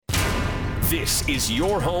This is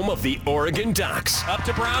your home of the Oregon Ducks. Up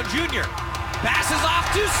to Brown Jr. Passes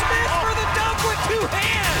off to Smith for the dunk with two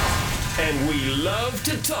hands. And we love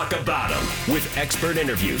to talk about them. With expert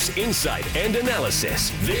interviews, insight, and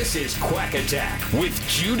analysis, this is Quack Attack with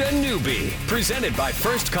Judah Newby. Presented by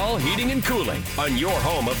First Call Heating and Cooling on your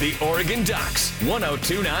home of the Oregon Ducks.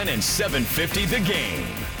 102.9 and 750 The Game.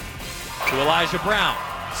 To Elijah Brown.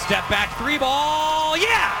 Step back three ball.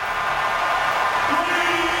 Yeah!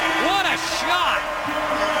 What a shot!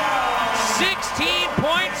 16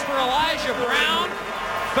 points for Elijah Brown.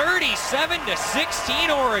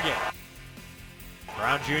 37-16 Oregon.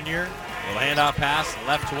 Brown Jr. will handoff pass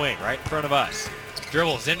left wing right in front of us.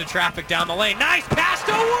 Dribbles into traffic down the lane. Nice pass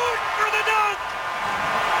to Woot for the dunk!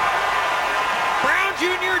 Brown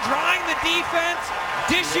Jr. drawing the defense.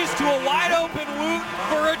 Dishes to a wide open Woot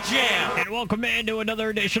for a jam. And welcome into another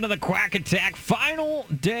edition of the Quack Attack. Final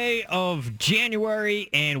day of January,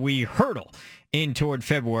 and we hurtle in toward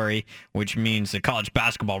February, which means the college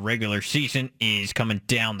basketball regular season is coming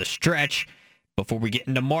down the stretch before we get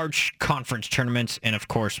into March, conference tournaments, and of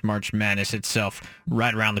course, March Madness itself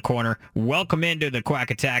right around the corner. Welcome into the Quack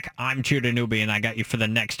Attack. I'm Judah Newby, and I got you for the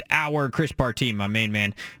next hour. Chris Partee, my main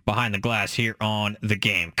man behind the glass here on The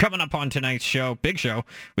Game. Coming up on tonight's show, big show,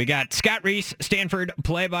 we got Scott Reese, Stanford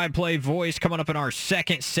play-by-play voice, coming up in our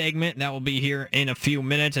second segment. That will be here in a few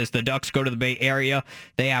minutes as the Ducks go to the Bay Area.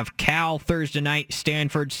 They have Cal Thursday night,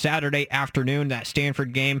 Stanford Saturday afternoon. That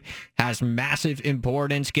Stanford game has massive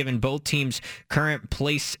importance given both teams' current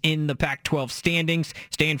place in the Pac-12 standings.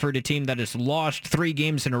 Stanford, a team that has lost 3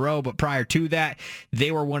 games in a row, but prior to that, they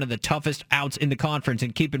were one of the toughest outs in the conference.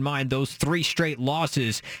 And keep in mind, those 3 straight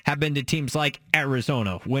losses have been to teams like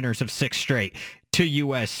Arizona, winners of 6 straight, to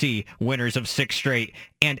USC, winners of 6 straight,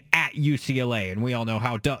 and at UCLA. And we all know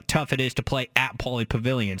how tough it is to play at Pauley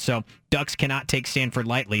Pavilion. So Ducks cannot take Stanford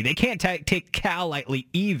lightly. They can't take Cal lightly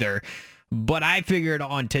either. But I figured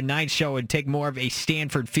on tonight's show it'd take more of a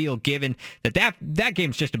Stanford feel, given that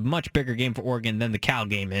game's just a much bigger game for Oregon than the Cal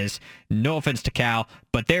game is. No offense to Cal,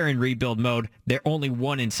 but they're in rebuild mode. They're only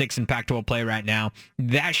 1-6 in Pac-12 play right now.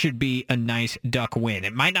 That should be a nice Duck win.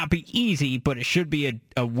 It might not be easy, but it should be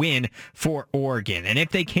a win for Oregon. And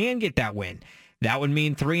if they can get that win, that would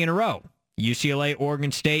mean 3 in a row. UCLA,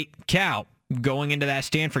 Oregon State, Cal. Going into that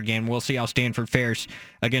Stanford game, we'll see how Stanford fares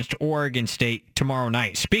against Oregon State tomorrow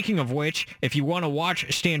night. Speaking of which, if you want to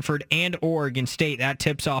watch Stanford and Oregon State, that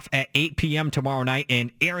tips off at 8 p.m. tomorrow night,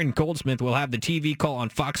 and Aaron Goldsmith will have the TV call on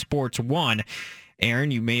Fox Sports 1.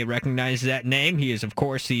 Aaron, you may recognize that name. He is, of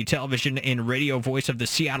course, the television and radio voice of the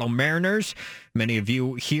Seattle Mariners. Many of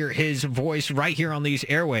you hear his voice right here on these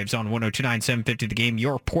airwaves on 102.9 750 The Game,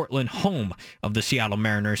 your Portland home of the Seattle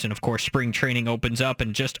Mariners. And, of course, spring training opens up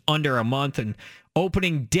in just under a month, and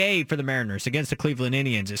opening day for the Mariners against the Cleveland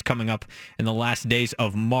Indians is coming up in the last days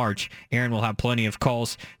of March. Aaron will have plenty of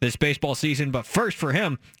calls this baseball season, but first for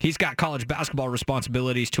him, he's got college basketball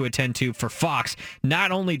responsibilities to attend to for Fox.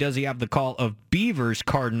 Not only does he have the call of Beavers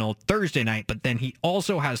Cardinal Thursday night, but then he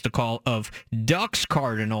also has the call of Ducks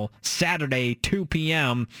Cardinal Saturday, 2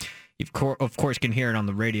 p.m. You, of course, can hear it on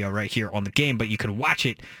the radio right here on The Game, but you can watch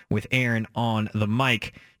it with Aaron on the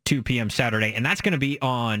mic, 2 p.m. Saturday, and that's going to be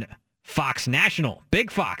on Fox National,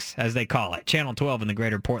 Big Fox, as they call it, Channel 12 in the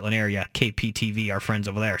greater Portland area, KPTV, our friends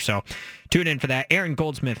over there. So tune in for that. Aaron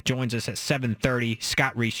Goldsmith joins us at 7:30.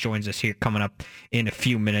 Scott Reese joins us here coming up in a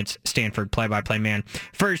few minutes. Stanford play-by-play man.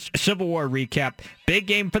 First, Civil War recap. Big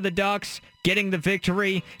game for the Ducks. Getting the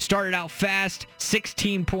victory. Started out fast.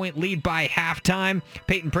 16-point lead by halftime.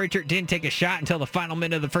 Peyton Pritchard didn't take a shot until the final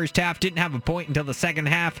minute of the first half. Didn't have a point until the second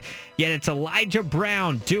half. Yet it's Elijah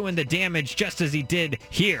Brown doing the damage just as he did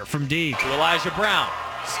here from deep. To Elijah Brown.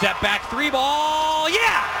 Step back three ball.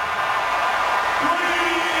 Yeah!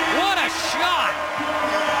 What a shot!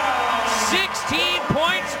 16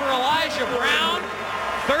 points for Elijah Brown.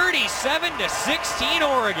 37-16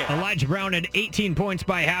 Oregon. Elijah Brown had 18 points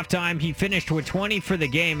by halftime. He finished with 20 for the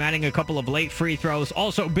game, adding a couple of late free throws.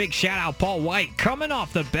 Also, big shout-out Paul White coming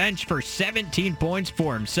off the bench for 17 points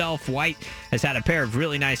for himself. White has had a pair of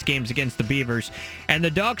really nice games against the Beavers. And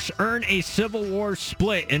the Ducks earn a Civil War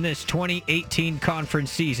split in this 2018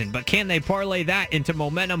 conference season. But can they parlay that into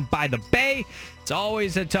momentum by the Bay? It's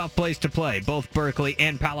always a tough place to play, both Berkeley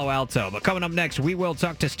and Palo Alto. But coming up next, we will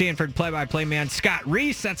talk to Stanford play-by-play man Scott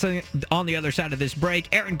Reese. That's on the other side of this break.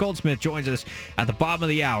 Aaron Goldsmith joins us at the bottom of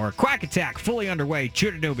the hour. Quack Attack fully underway.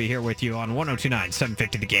 Judah Newby here with you on 102.9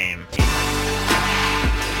 750 The Game.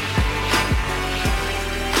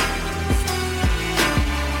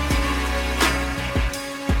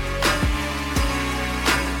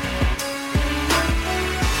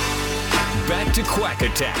 Back back to Quack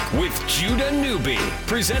Attack with Judah Newby,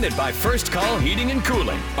 presented by First Call Heating and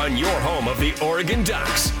Cooling on your home of the Oregon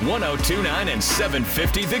Ducks, 102.9 and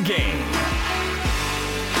 750 The Game.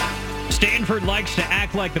 Stanford likes to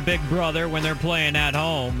act like the big brother when they're playing at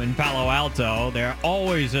home in Palo Alto. They're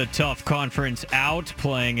always a tough conference out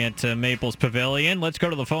playing at Maples Pavilion. Let's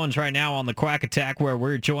go to the phones right now on the Quack Attack, where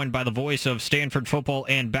we're joined by the voice of Stanford football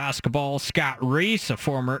and basketball, Scott Reese, a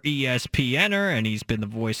former ESPNer, and he's been the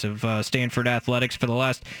voice of Stanford athletics for the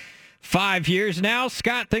last 5 years now.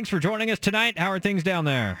 Scott, thanks for joining us tonight. How are things down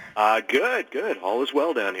there? Good. All is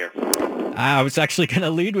well down here. I was actually going to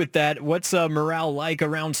lead with that. What's morale like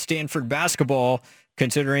around Stanford basketball,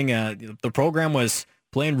 considering the program was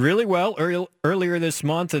playing really well earlier this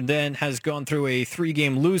month and then has gone through a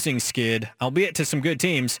 3-game losing skid, albeit to some good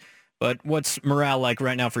teams. But what's morale like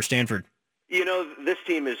right now for Stanford? You know, this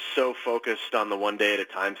team is so focused on the one day at a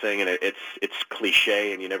time thing, and it's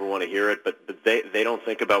cliche, and you never want to hear it, but they don't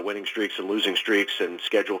think about winning streaks and losing streaks and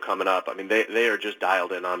schedule coming up. I mean, they are just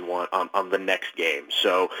dialed in on the next game.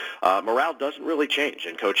 So morale doesn't really change,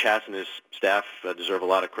 and Coach Hass and his staff deserve a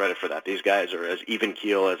lot of credit for that. These guys are as even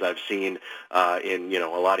keel as I've seen in a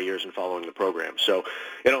lot of years in following the program. So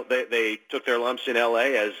they took their lumps in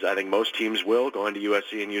L.A., as I think most teams will, going to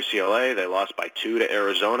USC and UCLA. They lost by 2 to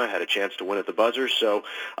Arizona, had a chance to win at the buzzer. So,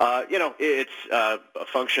 it's a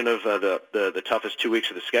function of the toughest 2 weeks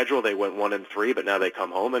of the schedule. They went 1-3, but now they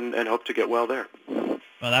come home and hope to get well there.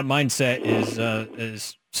 Well, that mindset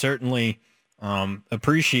is certainly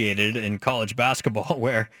appreciated in college basketball,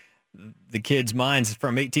 where the kids' minds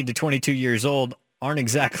from 18 to 22 years old aren't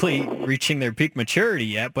exactly reaching their peak maturity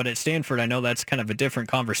yet. But at Stanford, I know that's kind of a different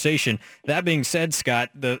conversation. That being said, Scott,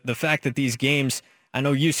 the fact that these games, I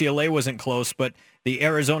know UCLA wasn't close, but the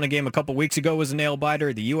Arizona game a couple weeks ago was a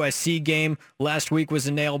nail-biter. The USC game last week was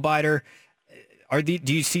a nail-biter.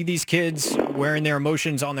 Do you see these kids wearing their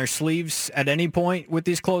emotions on their sleeves at any point with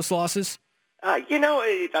these close losses?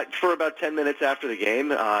 For about 10 minutes after the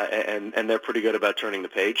game, and they're pretty good about turning the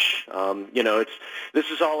page.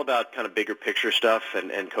 This is all about kind of bigger picture stuff,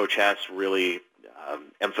 and Coach Hass really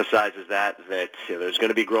emphasizes that there's going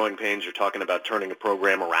to be growing pains. You're talking about turning a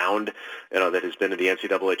program around, that has been to the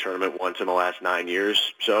NCAA tournament once in the last 9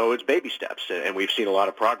 years. So it's baby steps, and we've seen a lot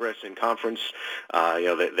of progress in conference.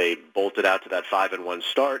 They bolted out to that 5-1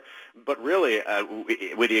 start. But really,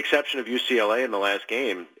 with the exception of UCLA in the last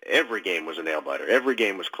game, every game was a nail-biter. Every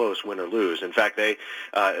game was close, win or lose. In fact, they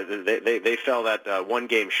fell that one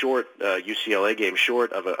game short, UCLA game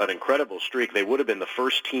short of an incredible streak. They would have been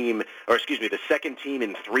the second team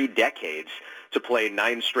in 3 decades to play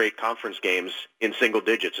 9 straight conference games in single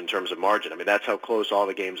digits in terms of margin. I mean, that's how close all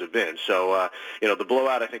the games have been. So, the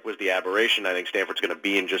blowout, I think, was the aberration. I think Stanford's going to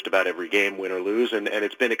be in just about every game, win or lose, and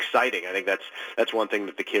it's been exciting. I think that's one thing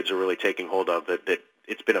that the kids are really taking hold of, that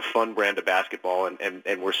it's been a fun brand of basketball,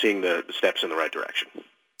 and we're seeing the steps in the right direction.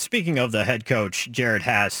 Speaking of the head coach, Jerod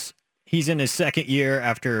Hass, he's in his second year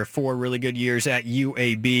after 4 really good years at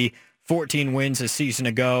UAB, 14 wins a season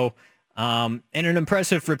ago. And an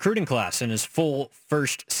impressive recruiting class in his full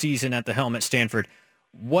first season at the helm at Stanford.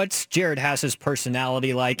 What's Jerod Hass's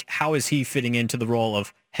personality like? How is he fitting into the role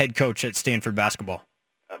of head coach at Stanford basketball?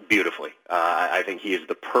 Beautifully. I think he is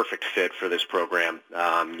the perfect fit for this program.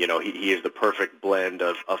 He is the perfect blend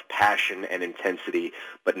of passion and intensity,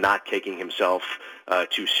 but not taking himself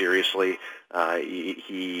too seriously.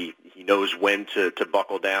 He knows when to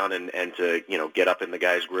buckle down and to get up in the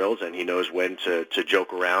guys' grills, and he knows when to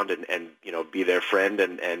joke around and be their friend,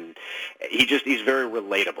 and he's very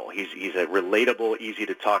relatable. He's a relatable, easy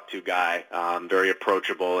to talk to guy, very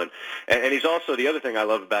approachable, and he's also, the other thing I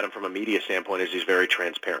love about him from a media standpoint is he's very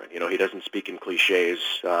transparent. He doesn't speak in cliches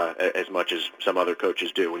as much as some other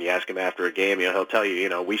coaches do. When you ask him after a game, he'll tell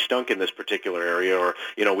you, we stunk in this particular area, or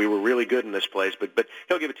we were really good in this place, but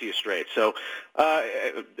he'll give it to you straight. So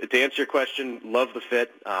to answer your question, love the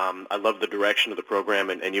fit. I love the direction of the program,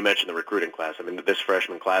 and you mentioned the recruiting class. I mean, this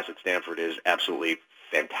freshman class at Stanford is absolutely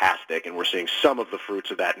fantastic, and we're seeing some of the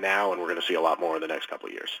fruits of that now, and we're going to see a lot more in the next couple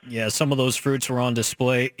of years. Yeah, some of those fruits were on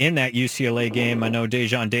display in that UCLA game. I know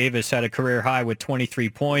Dejon Davis had a career high with 23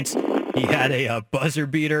 points. He had a buzzer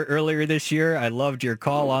beater earlier this year. I loved your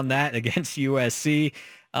call on that against USC.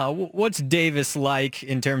 What's Davis like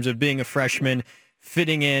in terms of being a freshman,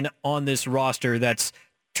 fitting in on this roster that's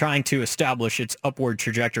trying to establish its upward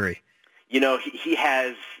trajectory? He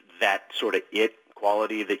has that sort of it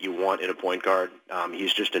quality that you want in a point guard.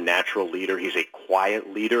 He's just a natural leader. He's a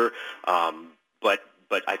quiet leader, but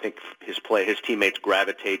but I think his teammates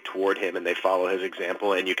gravitate toward him and they follow his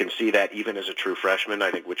example, and you can see that even as a true freshman,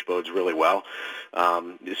 I think, which bodes really well.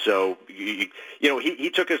 So, he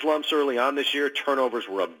took his lumps early on this year. Turnovers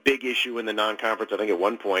were a big issue in the non-conference. I think at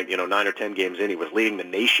one point, 9 or 10 games in, he was leading the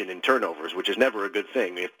nation in turnovers, which is never a good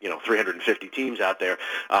thing. We have, 350 teams out there,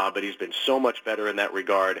 but he's been so much better in that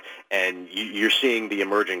regard, and you're seeing the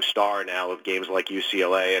emerging star now of games like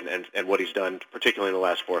UCLA and what he's done, particularly in the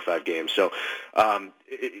last 4 or 5 games. So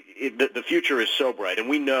the future is so bright, and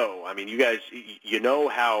we know, you guys,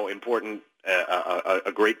 how important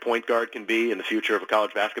a great point guard can be in the future of a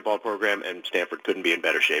college basketball program, and Stanford couldn't be in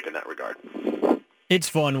better shape in that regard. It's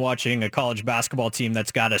fun watching a college basketball team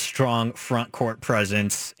that's got a strong front court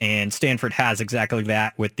presence, and Stanford has exactly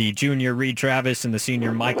that with the junior Reed Travis and the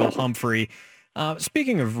senior Michael Humphrey.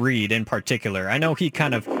 Speaking of Reed in particular, I know he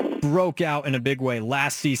kind of broke out in a big way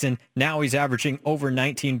last season. Now he's averaging over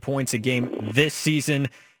 19 points a game this season.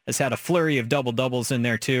 Has had a flurry of double-doubles in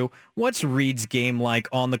there too. What's Reed's game like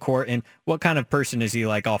on the court, and what kind of person is he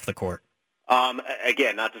like off the court?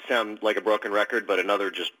 Again, not to sound like a broken record, but another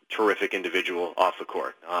just terrific individual off the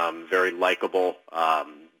court. Very likable.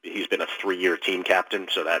 He's been a 3-year team captain,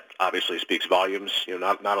 so that obviously speaks volumes.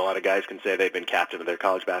 Not a lot of guys can say they've been captain of their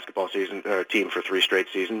college basketball team for 3 straight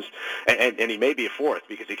seasons, and he may be a 4th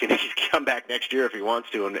because he can come back next year if he wants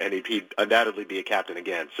to, and he'd undoubtedly be a captain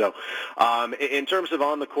again. So, in terms of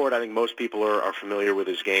on the court, I think most people are familiar with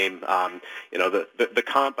his game. The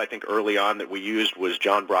comp I think early on that we used was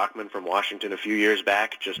John Brockman from Washington a few years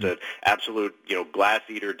back, just an absolute glass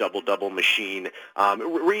eater, double machine.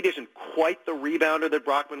 Reed isn't quite the rebounder that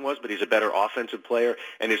Brockman was, but he's a better offensive player,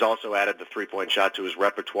 and he's also added the three-point shot to his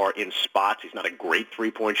repertoire in spots. He's not a great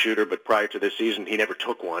three-point shooter, but prior to this season, he never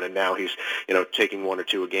took one, and now he's, taking 1 or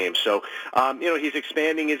 2 a game. So, he's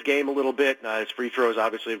expanding his game a little bit. His free throws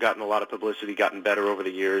obviously have gotten a lot of publicity, gotten better over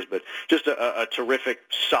the years, but just a terrific,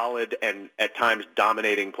 solid, and at times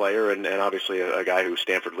dominating player, and obviously a guy who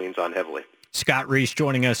Stanford leans on heavily. Scott Reese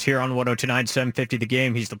joining us here on 102.9 750 The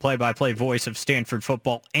Game. He's the play-by-play voice of Stanford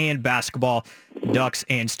football and basketball. Ducks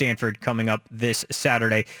and Stanford coming up this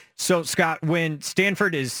Saturday. So, Scott, when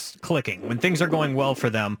Stanford is clicking, when things are going well for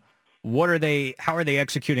them, how are they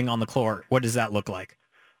executing on the court? What does that look like?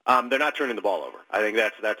 They're not turning the ball over. I think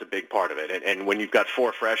that's a big part of it. And when you've got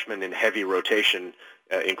 4 freshmen in heavy rotation,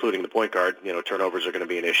 including the point guard, turnovers are going to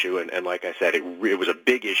be an issue. And like I said, it was a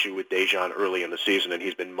big issue with Dejan early in the season, and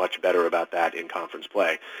he's been much better about that in conference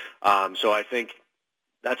play. So I think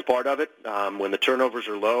that's part of it. When the turnovers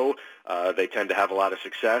are low, they tend to have a lot of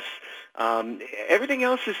success. Everything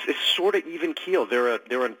else is sort of even keel. They're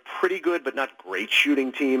a pretty good but not great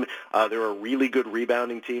shooting team. They're a really good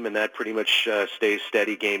rebounding team, and that pretty much stays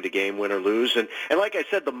steady game to game, win or lose. And like I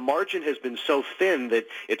said, the margin has been so thin that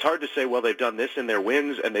it's hard to say, well, they've done this in their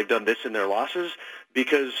wins and they've done this in their losses,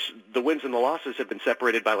 because the wins and the losses have been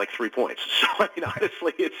separated by like 3 points. So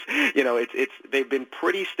honestly, it's they've been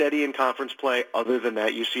pretty steady in conference play other than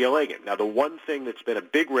that UCLA game. Now, the one thing that's been a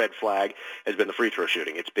big red flag has been the free throw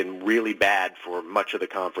shooting. It's been really bad for much of the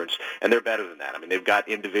conference, and they're better than that. They've got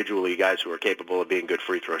individually guys who are capable of being good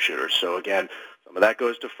free throw shooters. So again, some of that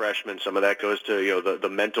goes to freshmen. Some of that goes to the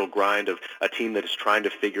mental grind of a team that is trying to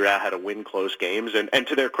figure out how to win close games. And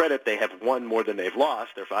to their credit, they have won more than they've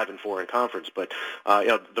lost. They're 5-4 in conference. But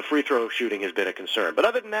the free throw shooting has been a concern. But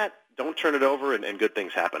other than that, don't turn it over, and good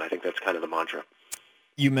things happen. I think that's kind of the mantra.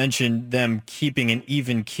 You mentioned them keeping an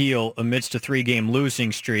even keel amidst a 3-game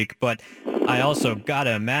losing streak, but I also got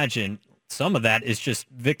to imagine some of that is just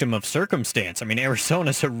victim of circumstance.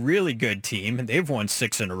 Arizona's a really good team. They've won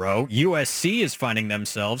 6 in a row. USC is finding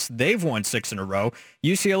themselves. They've won 6 in a row.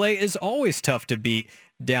 UCLA is always tough to beat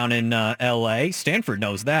down in L.A. Stanford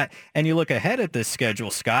knows that. And you look ahead at this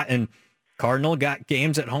schedule, Scott, and Cardinal got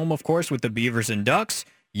games at home, of course, with the Beavers and Ducks.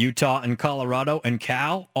 Utah and Colorado and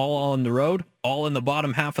Cal all on the road, all in the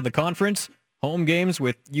bottom half of the conference. Home games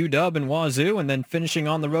with UW and Wazoo, and then finishing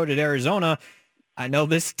on the road at Arizona. I know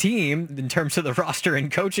this team, in terms of the roster and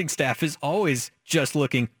coaching staff, is always just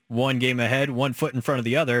looking one game ahead, 1 foot in front of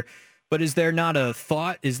the other. But is there not a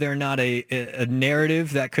thought, is there not a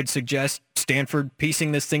narrative that could suggest Stanford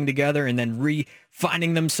piecing this thing together and then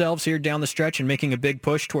re-finding themselves here down the stretch and making a big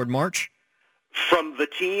push toward March? From the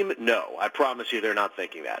team, no. I promise you they're not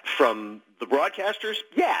thinking that. From The broadcasters,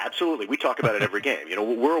 yeah, absolutely. We talk about it every game.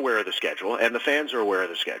 We're aware of the schedule, and the fans are aware of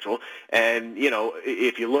the schedule. And,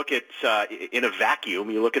 if you look at, in a vacuum,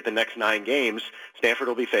 you look at the next 9 games, Stanford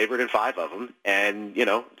will be favored in 5 of them. And,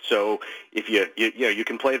 so if you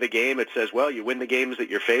can play the game, it says, well, you win the games that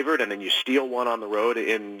you're favored, and then you steal one on the road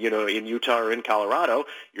in Utah or in Colorado,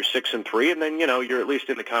 you're 6-3, and then, you're at least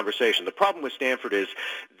in the conversation. The problem with Stanford is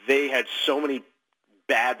they had so many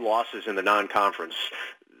bad losses in the non-conference.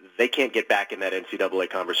 They can't get back in that NCAA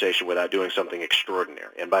conversation without doing something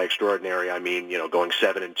extraordinary. And by extraordinary, I mean, going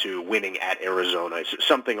 7-2, winning at Arizona,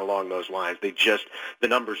 something along those lines. The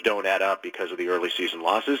numbers don't add up because of the early season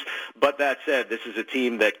losses. But that said, this is a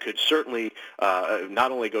team that could certainly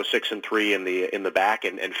not only go 6-3 in the back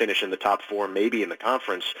and finish in the top 4, maybe in the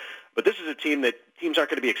conference, but this is a team that teams aren't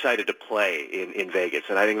going to be excited to play in Vegas.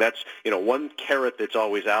 And I think that's, one carrot that's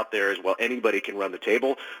always out there is, well, anybody can run the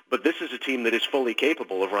table. But this is a team that is fully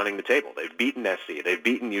capable of running the table. They've beaten SC. They've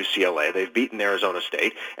beaten UCLA. They've beaten Arizona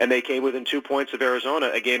State. And they came within 2 points of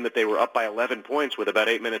Arizona, a game that they were up by 11 points with about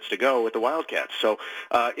 8 minutes to go with the Wildcats. So,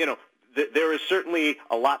 there is certainly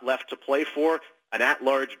a lot left to play for. An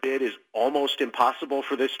at-large bid is almost impossible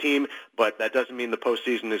for this team, but that doesn't mean the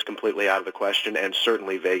postseason is completely out of the question, and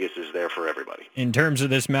certainly Vegas is there for everybody. In terms of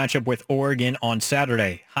this matchup with Oregon on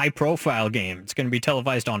Saturday, high-profile game. It's going to be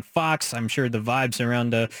televised on Fox. I'm sure the vibes around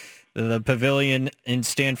the pavilion in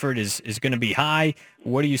Stanford is going to be high.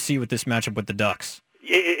 What do you see with this matchup with the Ducks?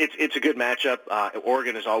 It's a good matchup.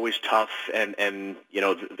 Oregon is always tough, and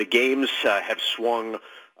the games have swung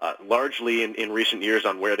largely in recent years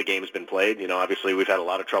on where the game's been played. Obviously we've had a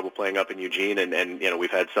lot of trouble playing up in Eugene, and we've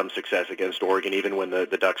had some success against Oregon, even when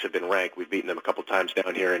the Ducks have been ranked. We've beaten them a couple times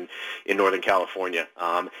down here in Northern California.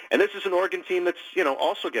 And this is an Oregon team that's,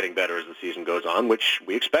 also getting better as the season goes on, which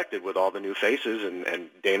we expected with all the new faces, and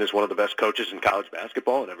Dana's one of the best coaches in college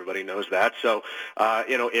basketball, and everybody knows that. So,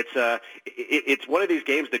 it's one of these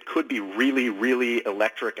games that could be really, really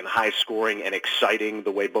electric and high-scoring and exciting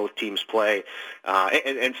the way both teams play.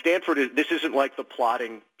 And Stanford this isn't like the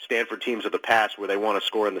plodding Stanford teams of the past where they want to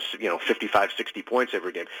score in the 55, 60 points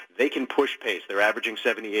every game. They can push pace. They're averaging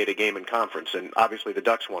 78 a game in conference, and obviously the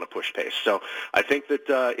Ducks want to push pace. So I think that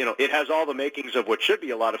it has all the makings of what should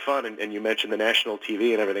be a lot of fun. And you mentioned the national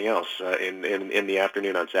TV and everything else in the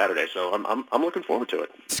afternoon on Saturday. So I'm looking forward to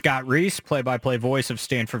it. Scott Reese, play-by-play voice of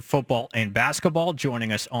Stanford football and basketball,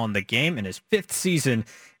 joining us on the game in his 5th season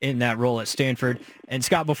in that role at Stanford. And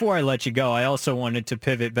Scott, before I let you go, I also wanted to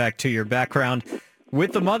pivot back to your background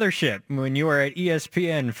with the mothership when you were at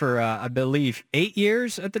ESPN for, I believe, 8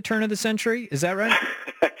 years at the turn of the century. Is that right?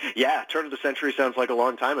 Yeah, turn of the century sounds like a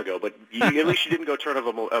long time ago, but at least you didn't go turn of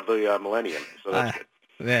the millennium, so that's good.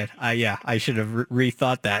 Man, I should have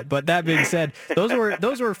rethought that. But that being said,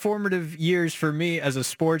 those were formative years for me as a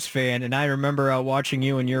sports fan, and I remember watching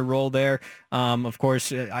you in your role there. Of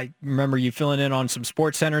course, I remember you filling in on some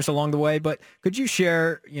sports centers along the way. But could you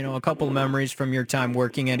share, a couple of memories from your time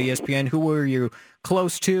working at ESPN? Who were you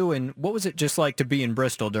close to, and what was it just like to be in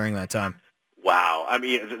Bristol during that time? Wow. I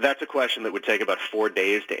mean, that's a question that would take about 4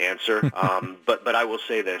 days to answer. But I will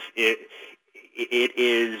say this. It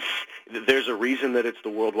is, there's a reason that it's the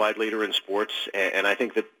worldwide leader in sports, and I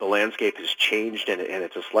think that the landscape has changed, and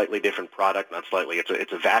it's a slightly different product. Not slightly,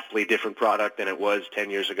 it's a vastly different product than it was 10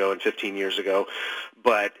 years ago and 15 years ago.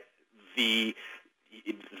 But the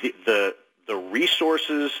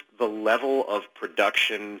resources, the level of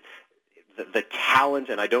production, the talent,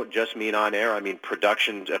 and I don't just mean on air, I mean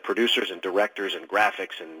production, producers and directors and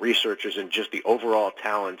graphics and researchers, and just the overall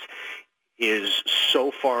talent is so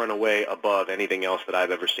far and away above anything else that I've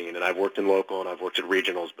ever seen. And I've worked in local and I've worked at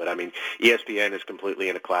regionals, but I mean, ESPN is completely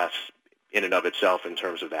in a class in and of itself in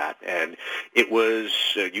terms of that. And it was,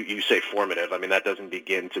 you say formative. I mean, that doesn't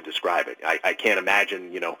begin to describe it. I can't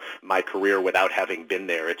imagine, my career without having been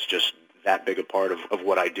there. It's just that big a part of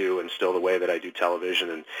what I do, and still the way that I do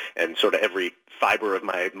television and sort of every fiber of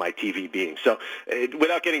my TV being. So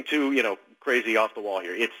without getting too, crazy off the wall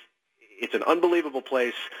here, it's an unbelievable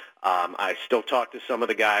place. I still talk to some of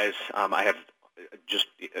the guys. I have just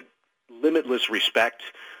limitless respect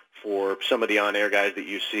for some of the on-air guys that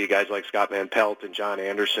you see, guys like Scott Van Pelt and John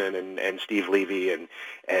Anderson and Steve Levy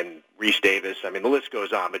and Reese Davis. I mean, the list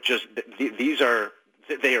goes on. But just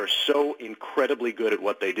they are so incredibly good at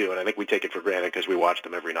what they do, and I think we take it for granted because we watch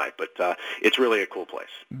them every night. But it's really a cool place.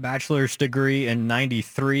 Bachelor's degree in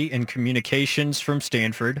 93 in communications from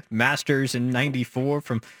Stanford, master's in 94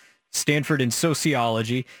 from Stanford in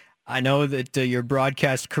sociology. I know that your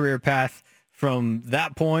broadcast career path from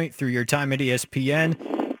that point through your time at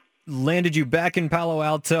ESPN landed you back in Palo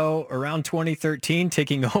Alto around 2013,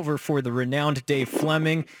 taking over for the renowned Dave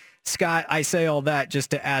Fleming. Scott, I say all that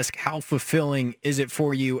just to ask, how fulfilling is it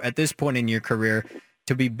for you at this point in your career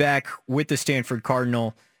to be back with the Stanford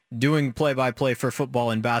Cardinal, doing play-by-play for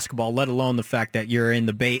football and basketball, let alone the fact that you're in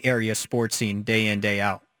the Bay Area sports scene day in, day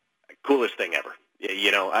out? Coolest thing ever.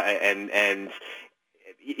 And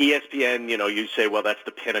ESPN, you say, well, that's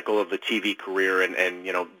the pinnacle of the TV career, and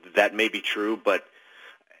that may be true, but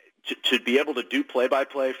to be able to do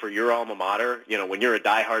play-by-play for your alma mater, when you're a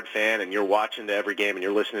diehard fan and you're watching to every game and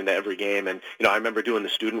you're listening to every game, and, I remember doing the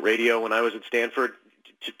student radio when I was at Stanford,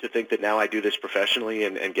 to think that now I do this professionally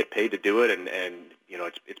and get paid to do it, and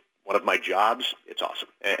it's one of my jobs. It's awesome.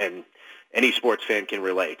 And any sports fan can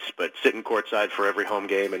relate, but sitting courtside for every home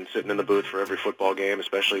game and sitting in the booth for every football game,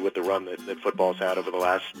 especially with the run that football's had over the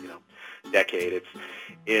last decade,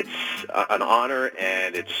 it's an honor,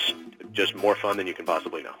 and it's just more fun than you can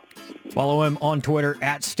possibly know. Follow him on Twitter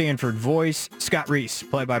at Stanford Voice. Scott Reese,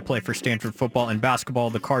 play-by-play for Stanford football and basketball.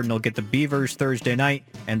 The Cardinal get the Beavers Thursday night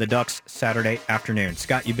and the Ducks Saturday afternoon.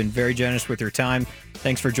 Scott, you've been very generous with your time.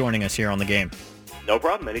 Thanks for joining us here on The Game. No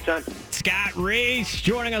problem. Anytime. Scott Reese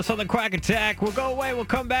joining us on the Quack Attack. We'll go away. We'll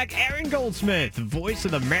come back. Aaron Goldsmith, voice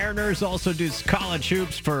of the Mariners, also does college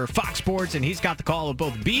hoops for Fox Sports, and he's got the call of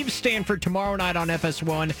both Beavs Stanford tomorrow night on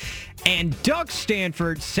FS1 and Ducks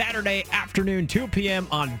Stanford Saturday afternoon, 2 p.m.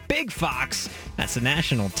 on Big Fox. That's the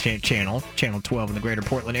national channel, Channel 12 in the greater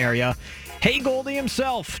Portland area. Hey Goldie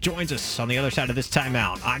himself joins us on the other side of this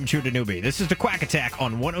timeout. I'm Judah Newby. This is the Quack Attack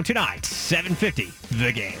on 102.9, 750,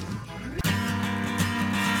 The Game.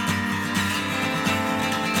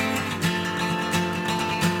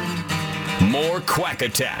 More Quack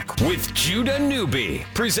Attack with Judah Newby,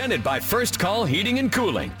 presented by First Call Heating and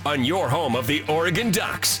Cooling on your home of the Oregon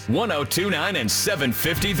Ducks, 102.9 and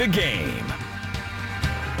 750 The Game.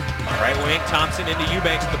 Right wing, Thompson into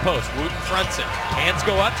Eubanks at the post. Wooten fronts it. Hands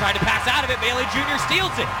go up, trying to pass out of it. Bailey Jr.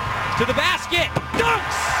 steals it to the basket.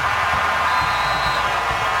 Dunks!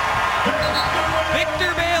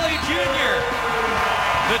 Victor Bailey Jr.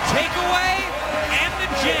 The takeaway and the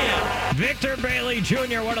jam. Victor Bailey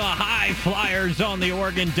Jr., one of the high flyers on the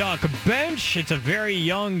Oregon Duck bench. It's a very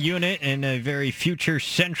young unit and a very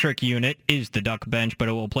future-centric unit is the Duck bench, but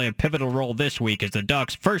it will play a pivotal role this week as the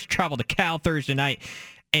Ducks first travel to Cal Thursday night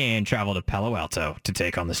and travel to Palo Alto to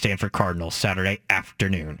take on the Stanford Cardinals Saturday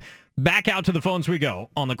afternoon. Back out to the phones we go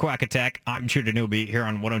on the Quack Attack. I'm Judah Newby here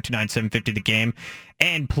on 102.9 750 The Game.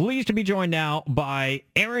 And pleased to be joined now by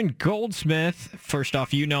Aaron Goldsmith. First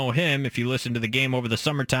off, you know him if you listen to the game over the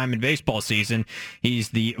summertime and baseball season. He's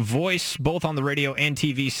the voice both on the radio and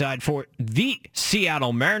TV side for the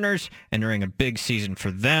Seattle Mariners, entering a big season for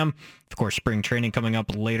them. Of course, spring training coming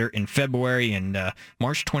up later in February, and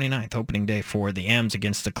March 29th, opening day for the M's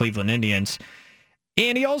against the Cleveland Indians.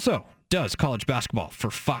 And he also does college basketball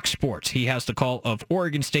for Fox Sports. He has the call of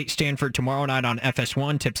Oregon State Stanford tomorrow night on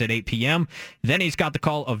FS1, tips at 8 p.m. Then he's got the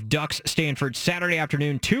call of Ducks Stanford Saturday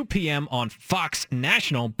afternoon, 2 p.m. on Fox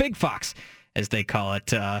National, Big Fox, as they call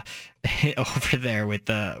it over there with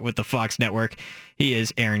the Fox network. He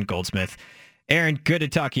is Aaron Goldsmith. Aaron, good to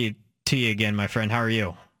talk to you again, my friend. How are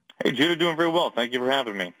you? Hey, Judah, doing very well. Thank you for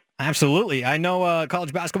having me. Absolutely. I know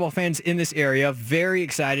college basketball fans in this area very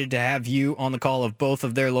excited to have you on the call of both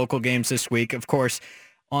of their local games this week. Of course,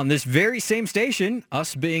 on this very same station,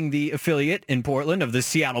 us being the affiliate in Portland of the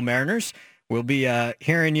Seattle Mariners, we'll be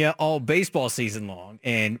hearing you all baseball season long,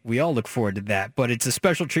 and we all look forward to that. But it's a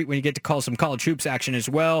special treat when you get to call some college hoops action as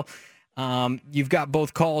well. You've got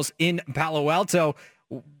both calls in Palo Alto.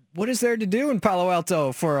 What is there to do in Palo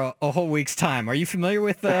Alto for a whole week's time? Are you familiar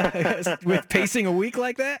with with pacing a week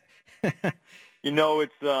like that?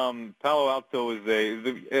 It's Palo Alto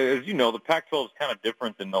is as you know, the Pac-12 is kind of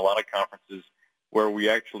different than a lot of conferences where we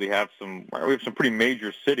actually have some pretty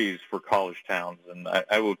major cities for college towns, and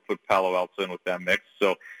I would put Palo Alto in with that mix.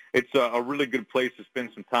 So it's a really good place to spend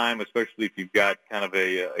some time, especially if you've got kind of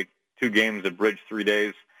a 2 games that bridge 3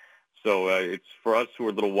 days. So it's for us who are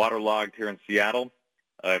a little waterlogged here in Seattle.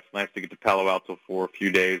 It's nice to get to Palo Alto for a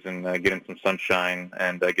few days and get in some sunshine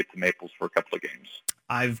and get to Maples for a couple of games.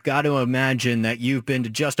 I've got to imagine that you've been to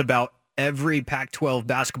just about every Pac-12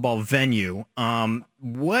 basketball venue.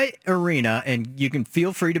 What arena, and you can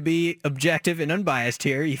feel free to be objective and unbiased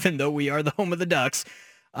here, even though we are the home of the Ducks,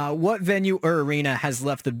 what venue or arena has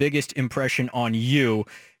left the biggest impression on you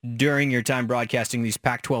during your time broadcasting these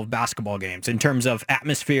Pac-12 basketball games in terms of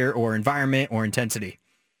atmosphere or environment or intensity?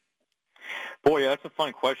 Boy, that's a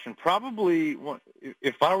fun question. Probably,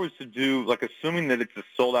 if I was to do, assuming that it's a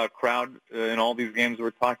sold-out crowd in all these games that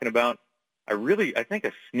we're talking about, I think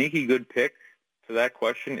a sneaky good pick to that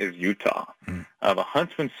question is Utah. The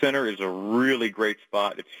Huntsman Center is a really great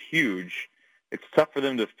spot. It's huge, it's tough for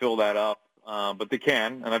them to fill that up, but they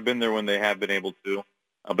can, and I've been there when they have been able to.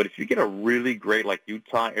 But if you get a really great, like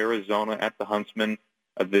Utah, Arizona at the Huntsman,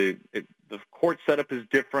 the court setup is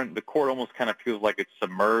different. The court almost kind of feels like it's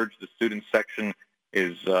submerged. The student section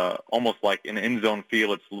is almost like an end zone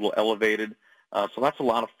feel. It's a little elevated. So that's a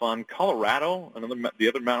lot of fun. Colorado, the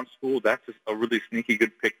other mountain school, that's a really sneaky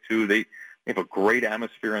good pick too. They have a great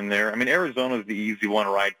atmosphere in there. I mean, Arizona's the easy one,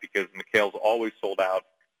 right, because McHale's always sold out.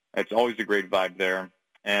 It's always a great vibe there.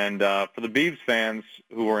 And for the Beavs fans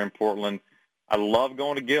who are in Portland, I love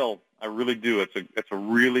going to Gill. I really do.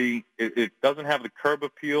 It doesn't have the curb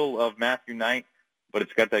appeal of Matthew Knight, but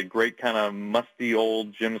it's got that great kind of musty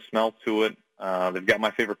old gym smell to it. They've got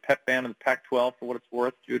my favorite pep band in the Pac-12 for what it's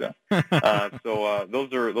worth, Judah. So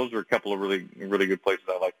those are a couple of really, really good places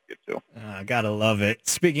I like to get to. Gotta love it.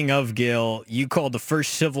 Speaking of Gill, you called the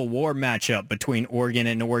first Civil War matchup between Oregon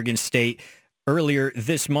and Oregon State earlier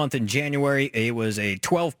this month in January. It was a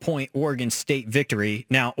 12-point Oregon State victory.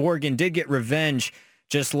 Now, Oregon did get revenge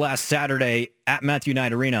just last Saturday at Matthew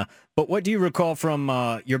Knight Arena. But what do you recall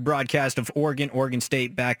from your broadcast of Oregon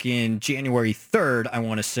State back in January 3rd, I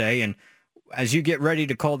want to say? And as you get ready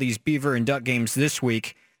to call these Beaver and Duck games this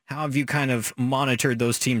week, how have you kind of monitored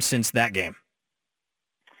those teams since that game?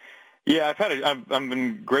 Yeah, I've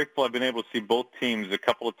been grateful. I've been able to see both teams a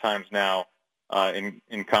couple of times now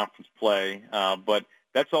in conference play. But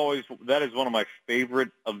that is one of my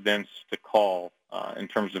favorite events to call in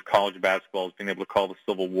terms of college basketball, is being able to call the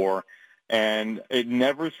Civil War. And it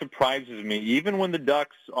never surprises me, even when the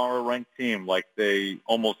Ducks are a ranked team, like they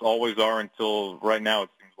almost always are until right now, it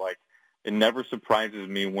seems like. It never surprises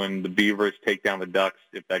me when the Beavers take down the Ducks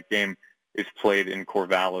if that game is played in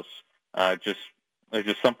Corvallis. There's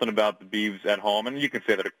just something about the Beavs at home, and you can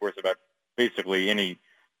say that, of course, about basically any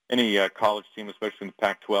college team, especially in the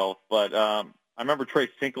Pac-12. But I remember Trey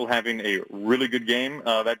Sinkle having a really good game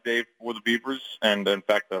that day for the Beavers, and in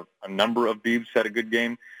fact, a number of Beavs had a good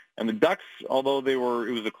game. And the Ducks, although it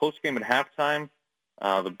was a close game at halftime,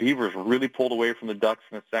 the Beavers really pulled away from the Ducks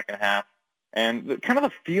in the second half. And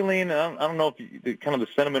the feeling, I don't know if the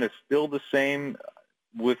sentiment is still the same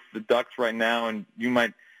with the Ducks right now, and you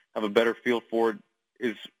might have a better feel for it,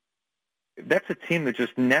 is that's a team that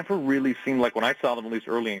just never really seemed like, when I saw them at least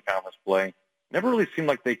early in conference play, never really seemed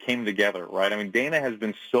like they came together, right? I mean, Dana has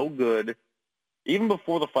been so good, even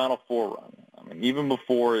before the Final Four run. I mean, even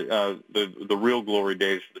before the real glory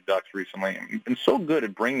days for the Ducks recently, he's been so good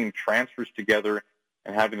at bringing transfers together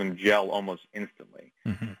and having them gel almost instantly.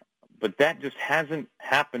 Mm-hmm. But that just hasn't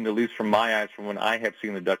happened, at least from my eyes, from when I have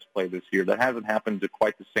seen the Ducks play this year. That hasn't happened to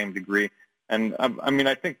quite the same degree. And,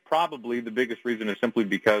 I think probably the biggest reason is simply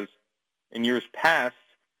because in years past,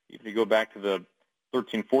 if you go back to the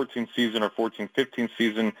 13-14 season or 14-15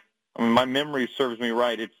 season, my memory serves me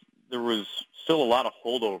right, there was still a lot of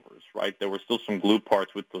holdovers, right? There were still some glue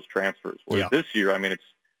parts with those transfers. Whereas this year,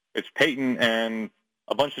 it's Peyton and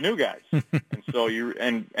a bunch of new guys. And so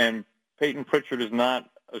and Peyton Pritchard is not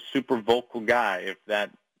a super vocal guy, if that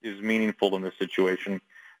is meaningful in this situation.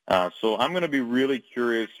 So I'm going to be really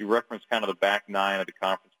curious. You referenced kind of the back nine of the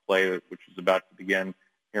conference play, which is about to begin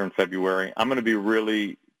here in February. I'm going to be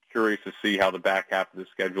really curious to see how the back half of the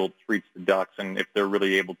schedule treats the Ducks and if they're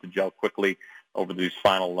really able to gel quickly over these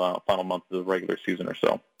final months of the regular season or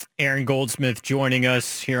so. Aaron Goldsmith joining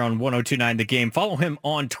us here on 102.9 The Game. Follow him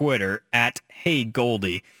on Twitter at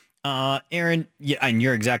HeyGoldie. Aaron, yeah, and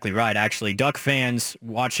you're exactly right, actually. Duck fans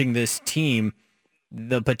watching this team,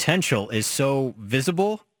 the potential is so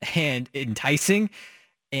visible and enticing,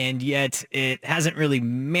 and yet it hasn't really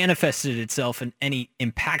manifested itself in any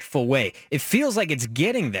impactful way. It feels like it's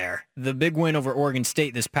getting there. The big win over Oregon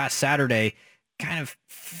State this past Saturday kind of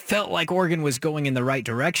felt like Oregon was going in the right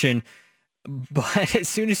direction, but as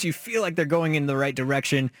soon as you feel like they're going in the right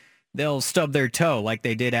direction, they'll stub their toe like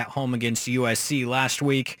they did at home against USC last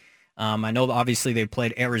week. I know obviously they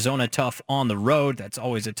played Arizona tough on the road. That's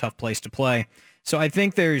always a tough place to play. So I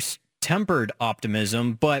think there's tempered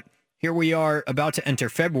optimism, but here we are about to enter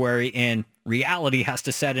February, and reality has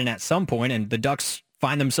to set in at some point, and the Ducks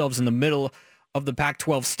find themselves in the middle of the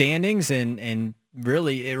Pac-12 standings, and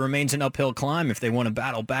really it remains an uphill climb if they want to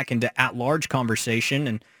battle back into at-large conversation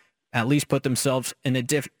and at least put themselves in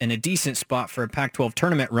a decent spot for a Pac-12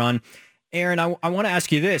 tournament run. Aaron, I want to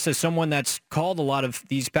ask you this, as someone that's called a lot of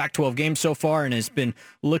these Pac-12 games so far and has been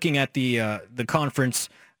looking at the conference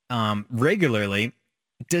regularly,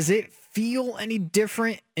 does it feel any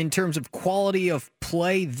different in terms of quality of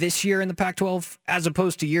play this year in the Pac-12 as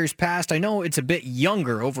opposed to years past? I know it's a bit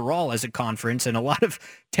younger overall as a conference, and a lot of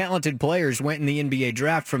talented players went in the NBA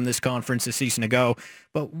draft from this conference a season ago.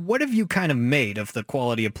 But what have you kind of made of the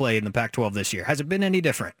quality of play in the Pac-12 this year? Has it been any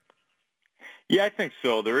different? Yeah, I think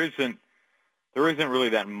so. There isn't really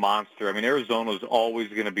that monster. I mean, Arizona's always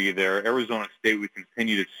going to be there. Arizona State we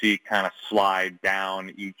continue to see kind of slide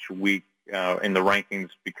down each week in the rankings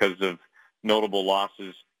because of notable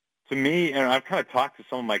losses. To me, and I've kind of talked to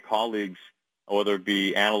some of my colleagues, whether it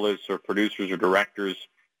be analysts or producers or directors,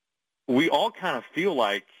 we all kind of feel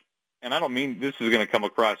like, and I don't mean this is going to come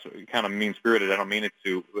across kind of mean-spirited. I don't mean it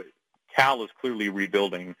to. Cal is clearly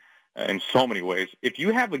rebuilding in so many ways. If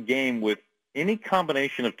you have a game with any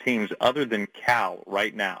combination of teams other than Cal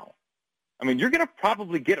right now, I mean, you're going to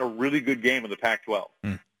probably get a really good game in the Pac-12.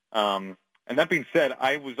 And that being said,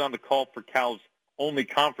 I was on the call for Cal's only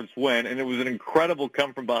conference win, and it was an incredible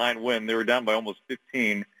come-from-behind win. They were down by almost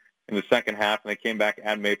 15 in the second half, and they came back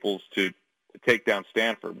at Maples to take down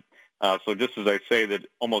Stanford. So just as I say that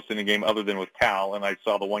almost any game other than with Cal, and I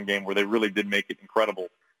saw the one game where they really did make it incredible.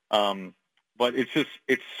 But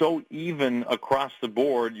it's so even across the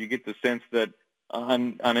board. You get the sense that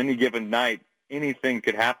on any given night, anything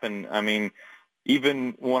could happen. I mean,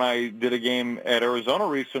 even when I did a game at Arizona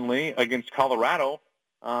recently against Colorado,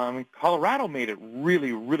 Colorado made it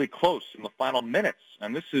really, really close in the final minutes.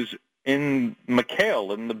 And this is in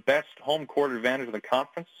McHale, in the best home court advantage in the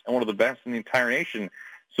conference and one of the best in the entire nation.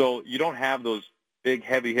 So you don't have those big,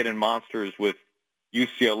 heavy-hitting monsters with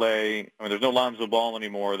UCLA. I mean, there's no Lonzo Ball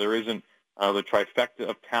anymore. There isn't the trifecta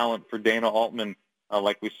of talent for Dana Altman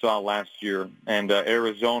like we saw last year. And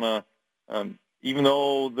Arizona, even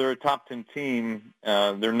though they're a top 10 team,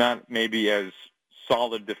 they're not maybe as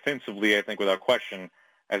solid defensively, I think, without question,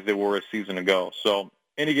 as they were a season ago. So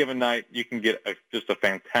any given night, you can get just a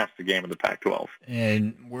fantastic game in the Pac-12.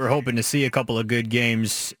 And we're hoping to see a couple of good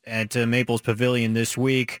games at Maples Pavilion this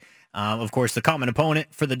week. Of course, the common opponent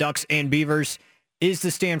for the Ducks and Beavers is the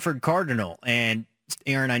Stanford Cardinal. And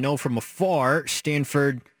Aaron, I know from afar,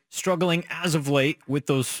 Stanford struggling as of late with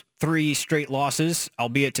those 3 straight losses,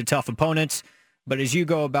 albeit to tough opponents. But as you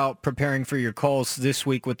go about preparing for your calls this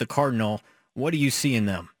week with the Cardinal, what do you see in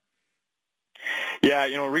them? Yeah,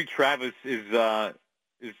 Reed Travis is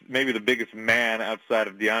maybe the biggest man outside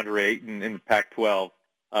of DeAndre Ayton in the Pac-12.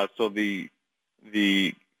 So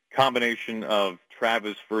the combination of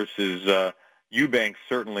Travis versus Eubanks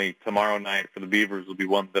certainly tomorrow night for the Beavers will be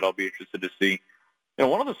one that I'll be interested to see.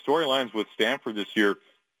 One of the storylines with Stanford this year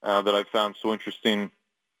that I've found so interesting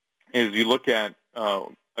is you look at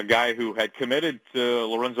a guy who had committed to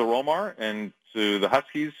Lorenzo Romar and to the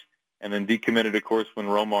Huskies and then decommitted, of course, when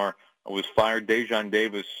Romar was fired. Dejon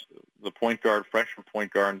Davis, the freshman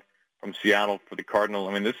point guard from Seattle for the Cardinal.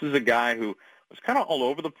 I mean, this is a guy who was kind of all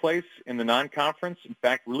over the place in the non-conference. In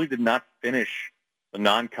fact, really did not finish the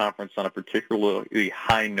non-conference on a particularly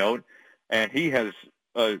high note. And he has,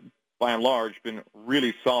 by and large, been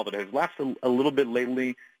really solid. Has lapsed a little bit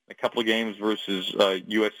lately, a couple of games versus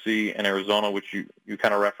USC and Arizona, which you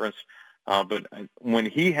kind of referenced. But when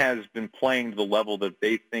he has been playing to the level that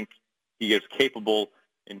they think he is capable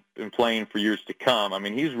in playing for years to come, I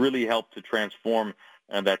mean, he's really helped to transform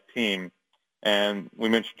that team. And we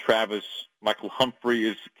mentioned Travis. Michael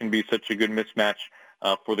Humphrey can be such a good mismatch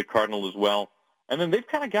for the Cardinal as well. And then they've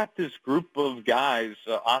kind of got this group of guys,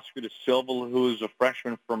 Oscar da Silva, who is a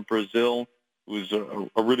freshman from Brazil, who's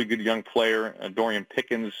a really good young player, Dorian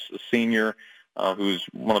Pickens, a senior, who's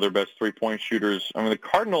one of their best three-point shooters. I mean, the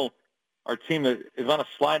Cardinal are a team that is on a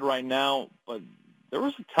slide right now, but there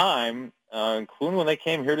was a time, including when they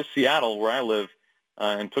came here to Seattle, where I live,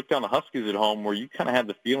 and took down the Huskies at home, where you kind of had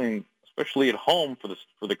the feeling, especially at home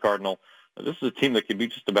for the Cardinal, this is a team that can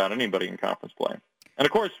beat just about anybody in conference play. And,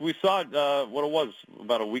 of course, we saw what it was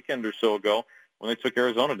about a weekend or so ago when they took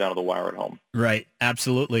Arizona down to the wire at home. Right,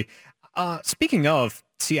 absolutely. Speaking of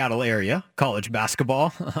Seattle area college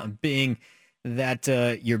basketball, being that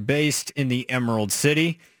you're based in the Emerald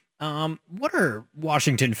City, what are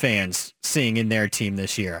Washington fans seeing in their team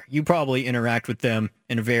this year? You probably interact with them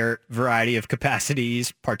in a variety of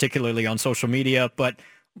capacities, particularly on social media, but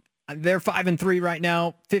they're 5-3 right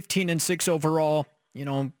now, 15-6 overall,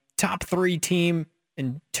 top 3 team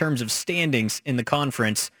in terms of standings in the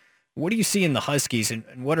conference. What do you see in the Huskies, and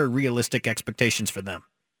what are realistic expectations for them?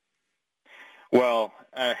 Well,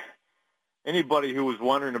 anybody who was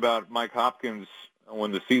wondering about Mike Hopkins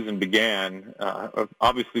when the season began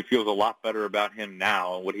obviously feels a lot better about him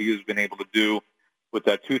now and what he has been able to do with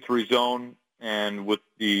that 2-3 zone and with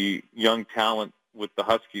the young talent with the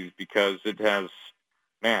Huskies, because it has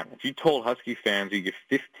man, if you told Husky fans you get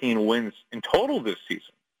 15 wins in total this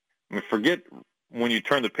season, I mean, forget when you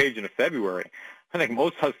turn the page into February. I think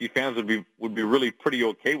most Husky fans would be really pretty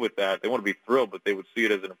okay with that. They want to be thrilled, but they would see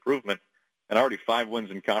it as an improvement. And already 5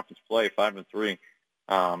 wins in conference play, 5-3.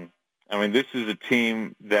 I mean, this is a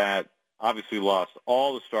team that obviously lost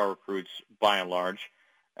all the star recruits by and large,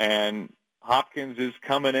 and Hopkins is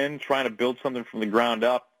coming in trying to build something from the ground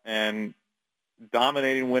up and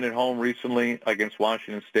dominating win at home recently against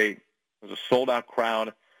Washington State. It was a sold-out crowd.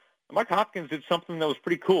 And Mike Hopkins did something that was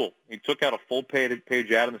pretty cool. He took out a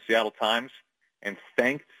full-page ad in the Seattle Times and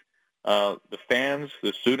thanked the fans,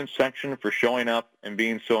 the student section, for showing up and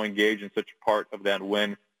being so engaged in such a part of that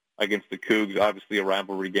win against the Cougs, obviously a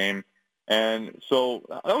rivalry game. And so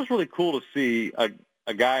that was really cool to see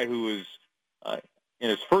a guy who is in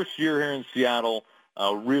his first year here in Seattle,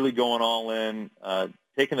 really going all in,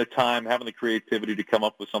 taking the time, having the creativity to come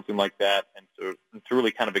up with something like that, and to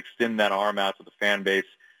really kind of extend that arm out to the fan base.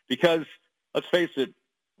 Because, let's face it,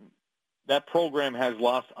 that program has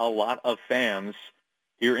lost a lot of fans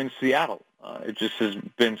here in Seattle. It just has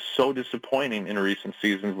been so disappointing in recent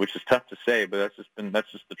seasons, which is tough to say, but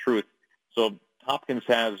that's just the truth. So Hopkins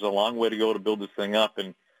has a long way to go to build this thing up,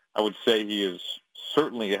 and I would say he is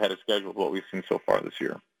certainly ahead of schedule with what we've seen so far this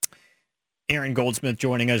year. Aaron Goldsmith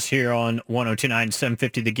joining us here on 102.9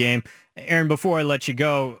 750 The Game. Aaron, before I let you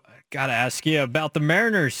go, got to ask you about the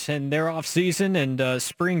Mariners and their offseason and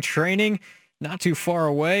spring training. Not too far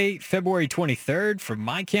away. February 23rd, from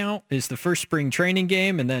my count, is the first spring training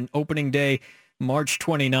game, and then opening day, March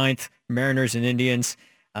 29th, Mariners and Indians.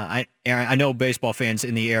 I know baseball fans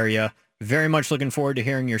in the area, very much looking forward to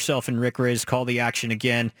hearing yourself and Rick Riz call the action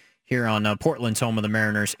again here on Portland's home of the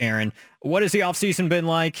Mariners. Aaron, what has the offseason been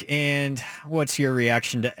like, and what's your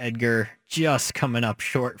reaction to Edgar just coming up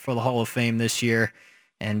short for the Hall of Fame this year,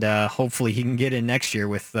 and hopefully he can get in next year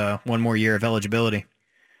with one more year of eligibility?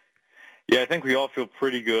 Yeah, I think we all feel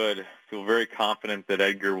pretty good, feel very confident that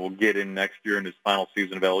Edgar will get in next year in his final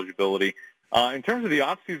season of eligibility. In terms of the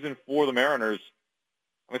offseason for the Mariners,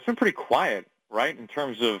 it's been pretty quiet, right, in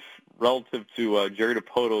terms of relative to Jerry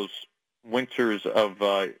DiPoto's winters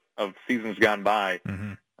of seasons gone by.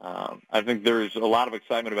 Mm-hmm. I think there's a lot of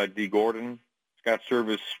excitement about D. Gordon. Scott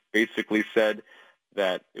Service basically said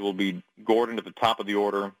that it will be Gordon at the top of the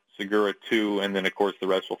order, Segura 2, and then, of course, the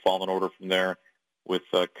rest will fall in order from there with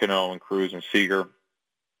Cano and Cruz and Seager.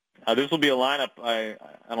 This will be a lineup I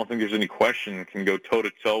don't think there's any question can go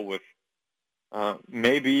toe-to-toe with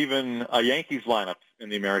maybe even a Yankees lineup in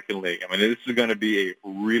the American League. I mean, this is going to be a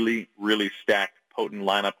really, really stacked, potent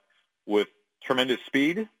lineup with tremendous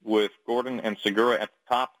speed, with Gordon and Segura at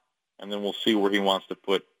the top, and then we'll see where he wants to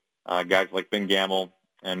put guys like Ben Gamel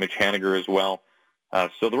and Mitch Haniger as well.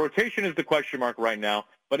 So the rotation is the question mark right now,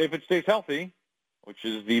 but if it stays healthy, which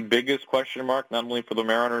is the biggest question mark, not only for the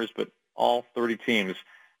Mariners, but all 30 teams,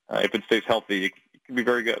 if it stays healthy, it can be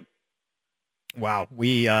very good. Wow,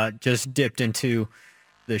 we just dipped into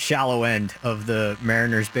the shallow end of the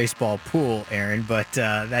Mariners baseball pool, Aaron, but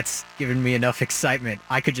that's given me enough excitement.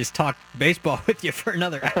 I could just talk baseball with you for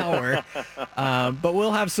another hour, but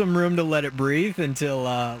we'll have some room to let it breathe until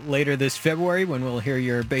later this February, when we'll hear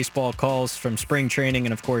your baseball calls from spring training,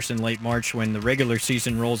 and of course in late March when the regular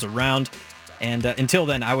season rolls around. And until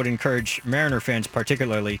then, I would encourage Mariner fans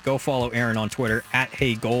particularly, go follow Aaron on Twitter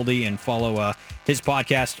 @HeyGoldie, and follow his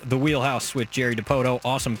podcast, The Wheelhouse with Jerry DiPoto.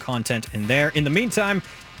 Awesome content in there. In the meantime,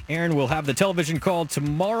 Aaron will have the television call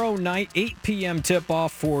tomorrow night, 8 p.m.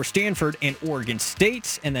 tip-off for Stanford and Oregon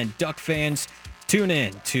State. And then Duck fans, tune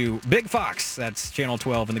in to Big Fox. That's Channel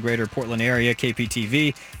 12 in the greater Portland area,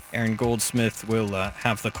 KPTV. Aaron Goldsmith will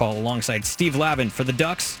have the call alongside Steve Lavin for the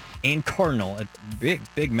Ducks and Cardinal. A big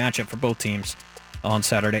matchup for both teams on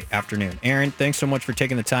Saturday afternoon. Aaron, thanks so much for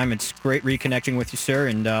taking the time. It's great reconnecting with you, sir,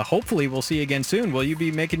 and hopefully we'll see you again soon. Will you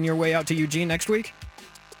be making your way out to Eugene next week?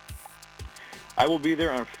 I will be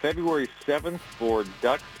there on February 7th for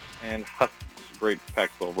Ducks and Huskies. Great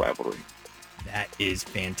Pac-12 rivalry. That is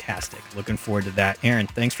fantastic. Looking forward to that. Aaron,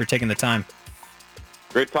 thanks for taking the time.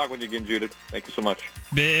 Great talking with you again, Judith. Thank you so much.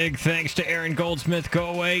 Big thanks to Aaron Goldsmith. Go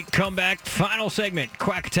away, come back. Final segment,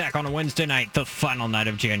 Quack Attack on a Wednesday night. The final night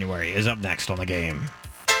of January is up next on The Game.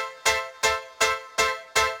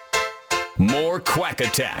 More Quack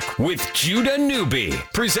Attack with Judah Newby.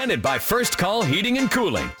 Presented by First Call Heating and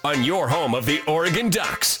Cooling on your home of the Oregon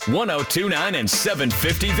Ducks. 102.9 and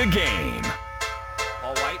 750 The Game.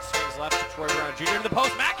 Paul White swings left to Troy Brown Jr. to the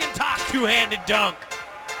post. McIntosh, two-handed dunk.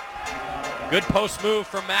 Good post move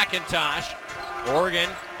from McIntosh. Oregon,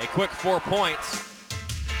 a quick 4 points.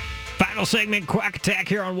 Final segment, Quack Attack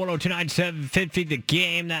here on 102.9 750 The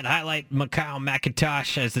Game. That highlight, Mikhail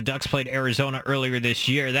McIntosh, as the Ducks played Arizona earlier this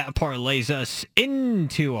year. That parlays us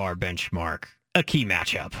into our benchmark, a key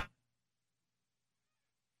matchup.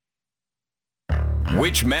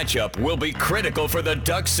 Which matchup will be critical for the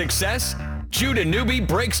Ducks' success? Judah Newby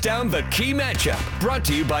breaks down the key matchup, brought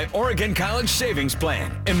to you by Oregon College Savings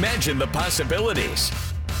Plan. Imagine the possibilities.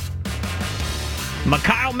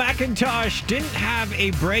 Mikhail McIntosh didn't have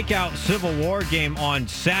a breakout Civil War game on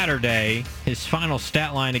Saturday. His final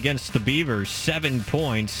stat line against the Beavers, 7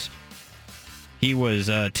 points. He was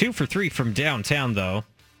 2 for 3 from downtown, though.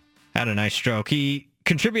 Had a nice stroke. He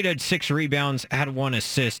contributed 6 rebounds, had 1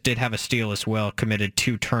 assist, did have a steal as well, committed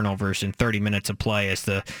 2 turnovers in 30 minutes of play as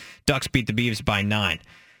the Ducks beat the Beavs by 9.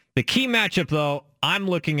 The key matchup, though, I'm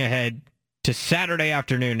looking ahead to Saturday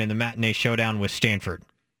afternoon in the matinee showdown with Stanford.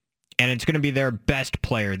 And it's going to be their best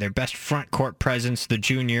player, their best front court presence, the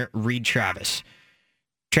junior Reed Travis.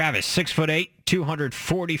 Travis, 6'8",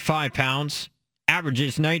 245 pounds,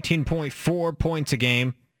 averages 19.4 points a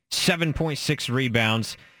game, 7.6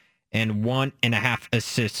 rebounds, and 1.5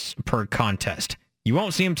 assists per contest. You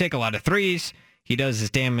won't see him take a lot of threes. He does his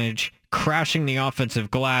damage, crashing the offensive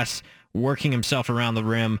glass, working himself around the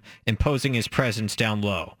rim, imposing his presence down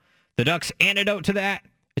low. The Ducks' antidote to that,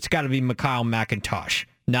 it's got to be Mikhail McIntosh.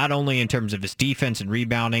 Not only in terms of his defense and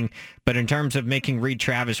rebounding, but in terms of making Reed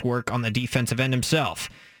Travis work on the defensive end himself.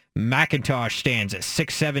 McIntosh stands at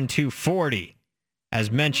 6'7", 240.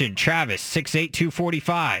 As mentioned, Travis, 6'8",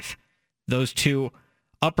 245. Those two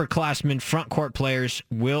upperclassmen front court players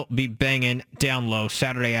will be banging down low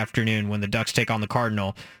Saturday afternoon when the Ducks take on the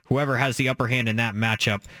Cardinal. Whoever has the upper hand in that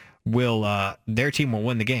matchup, their team will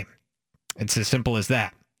win the game. It's as simple as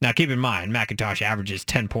that. Now, keep in mind, McIntosh averages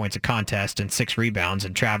 10 points a contest and 6 rebounds,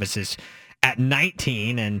 and Travis is at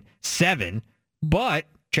 19 and 7. But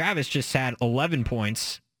Travis just had 11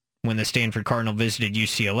 points when the Stanford Cardinal visited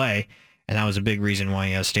UCLA, and that was a big reason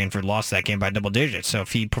why Stanford lost that game by double digits. So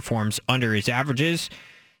if he performs under his averages,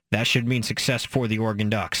 that should mean success for the Oregon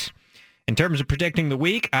Ducks. In terms of predicting the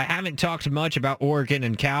week, I haven't talked much about Oregon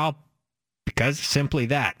and Cal because simply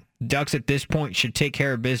that. Ducks at this point should take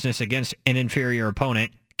care of business against an inferior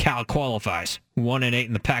opponent. Cal qualifies, 1-8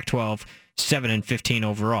 in the Pac-12, 7-15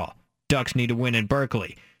 overall. Ducks need to win in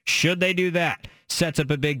Berkeley. Should they do that, sets up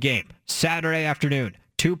a big game. Saturday afternoon,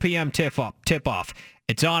 2 p.m. tip-off.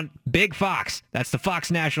 It's on Big Fox. That's the Fox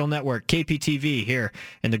National Network, KPTV here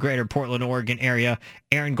in the greater Portland, Oregon area.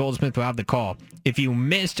 Aaron Goldsmith will have the call. If you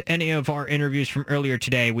missed any of our interviews from earlier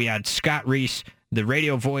today, we had Scott Reese, the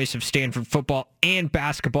radio voice of Stanford football and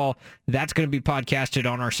basketball. That's going to be podcasted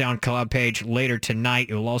on our SoundCloud page later tonight.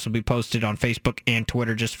 It will also be posted on Facebook and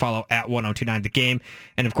Twitter. Just follow at 1029 The Game.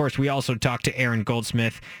 And, of course, we also talked to Aaron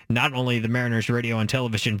Goldsmith, not only the Mariners radio and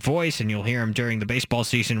television voice, and you'll hear him during the baseball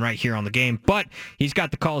season right here on The Game, but he's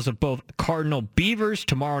got the calls of both Cardinal Beavers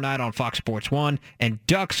tomorrow night on Fox Sports 1 and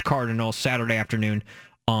Ducks Cardinals Saturday afternoon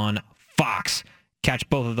on Fox. Catch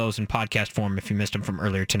both of those in podcast form if you missed them from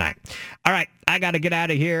earlier tonight. All right, I got to get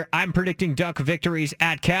out of here. I'm predicting Duck victories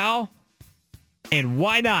at Cal. And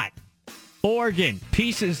why not? Oregon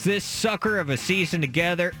pieces this sucker of a season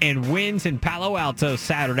together and wins in Palo Alto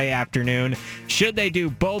Saturday afternoon. Should they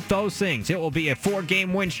do both those things, it will be a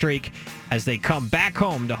 4-game win streak as they come back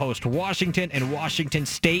home to host Washington and Washington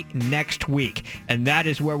State next week. And that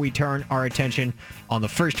is where we turn our attention on the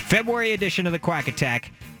first February edition of the Quack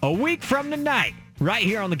Attack, a week from tonight, right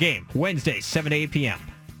here on The Game, Wednesday, 7 to 8 p.m.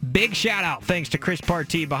 Big shout out thanks to Chris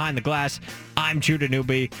Partee behind the glass. I'm Judah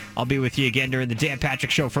Newby. I'll be with you again during the Dan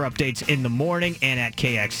Patrick Show for updates in the morning and at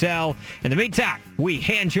KXL. In the meantime, we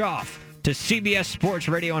hand you off to CBS Sports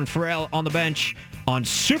Radio and Pharrell on the bench on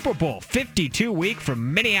Super Bowl 52 week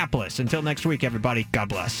from Minneapolis. Until next week, everybody, God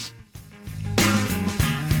bless.